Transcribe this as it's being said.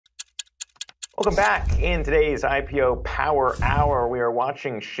Welcome back. In today's IPO Power Hour, we are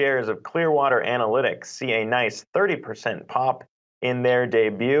watching shares of Clearwater Analytics see a nice 30% pop in their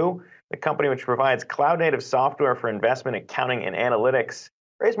debut. The company, which provides cloud-native software for investment accounting and analytics,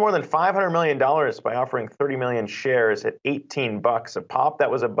 raised more than $500 million by offering 30 million shares at $18 a pop. That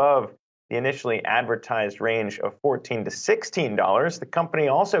was above the initially advertised range of $14 to $16. The company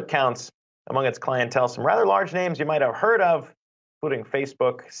also counts among its clientele some rather large names you might have heard of, including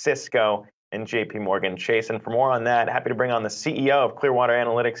Facebook, Cisco, and JP Morgan Chase. And for more on that, happy to bring on the CEO of Clearwater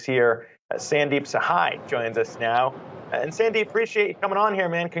Analytics here, Sandeep Sahai, joins us now. And Sandeep, appreciate you coming on here,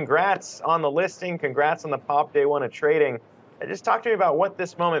 man. Congrats on the listing. Congrats on the pop day one of trading. Just talk to me about what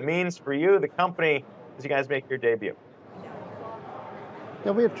this moment means for you, the company, as you guys make your debut.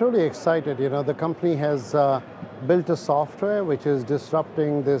 Yeah, we're truly excited. The company has built a software which is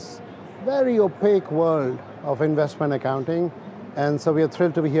disrupting this very opaque world of investment accounting. And so we are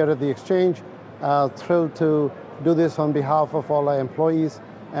thrilled to be here at the exchange, thrilled to do this on behalf of all our employees,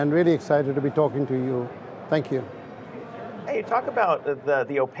 and really excited to be talking to you. Thank you. Hey, talk about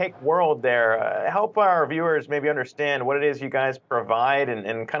the opaque world there. Help our viewers maybe understand what it is you guys provide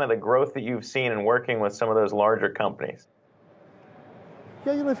and kind of the growth that you've seen in working with some of those larger companies.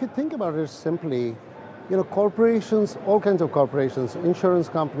 Yeah, if you think about it simply, corporations, all kinds of corporations, insurance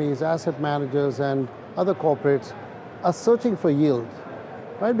companies, asset managers, and other corporates are searching for yield,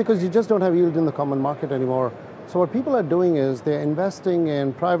 right? Because you just don't have yield in the common market anymore. So what people are doing is they're investing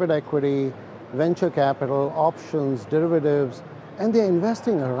in private equity, venture capital, options, derivatives, and they're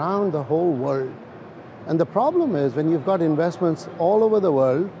investing around the whole world. And the problem is when you've got investments all over the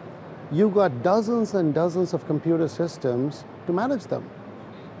world, you've got dozens and dozens of computer systems to manage them.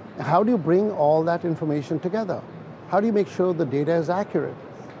 How do you bring all that information together? How do you make sure the data is accurate?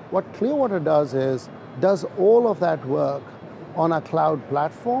 What Clearwater does all of that work on a cloud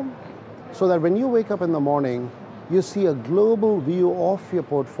platform so that when you wake up in the morning, you see a global view of your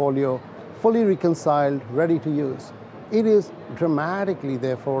portfolio, fully reconciled, ready to use. It is dramatically,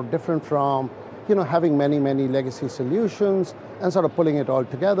 therefore, different from having many, many legacy solutions and sort of pulling it all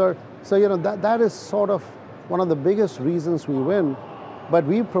together. So that is sort of one of the biggest reasons we win. But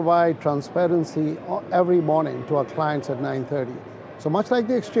we provide transparency every morning to our clients at 9:30. So much like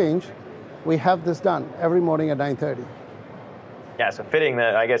the exchange, we have this done every morning at 9:30. Yeah, so fitting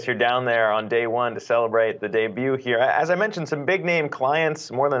that I guess you're down there on day one to celebrate the debut here. As I mentioned, some big name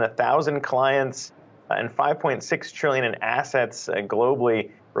clients, more than 1,000 clients, and 5.6 trillion in assets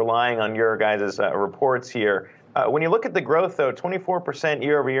globally, relying on your guys' reports here. When you look at the growth, though, 24%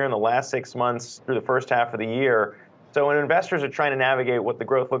 year over year in the last 6 months through the first half of the year. So when investors are trying to navigate what the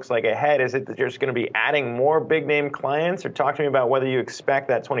growth looks like ahead, is it that you're just going to be adding more big name clients? Or talk to me about whether you expect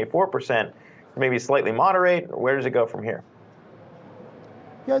that 24% to maybe slightly moderate, or where does it go from here?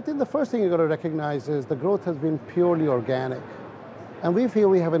 Yeah, I think the first thing you've got to recognize is the growth has been purely organic. And we feel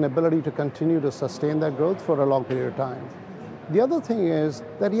we have an ability to continue to sustain that growth for a long period of time. The other thing is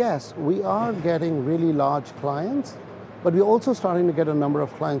that, yes, we are getting really large clients, but we're also starting to get a number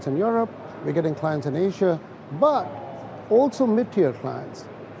of clients in Europe, we're getting clients in Asia, but also mid-tier clients,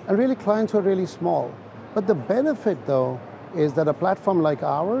 and really clients who are really small. But the benefit, though, is that a platform like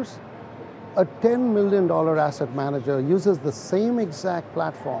ours, a $10 million asset manager uses the same exact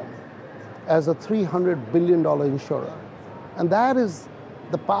platform as a $300 billion insurer. And that is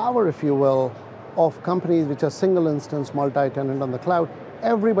the power, if you will, of companies which are single instance, multi-tenant on the cloud.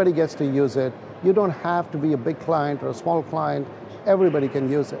 Everybody gets to use it. You don't have to be a big client or a small client. Everybody can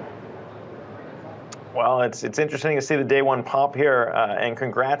use it. Well, it's interesting to see the day one pop here, and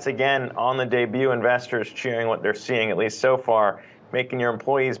congrats again on the debut. Investors cheering what they're seeing, at least so far, making your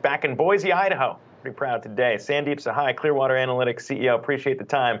employees back in Boise, Idaho pretty proud today. Sandeep Sahai, Clearwater Analytics CEO, appreciate the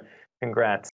time. Congrats.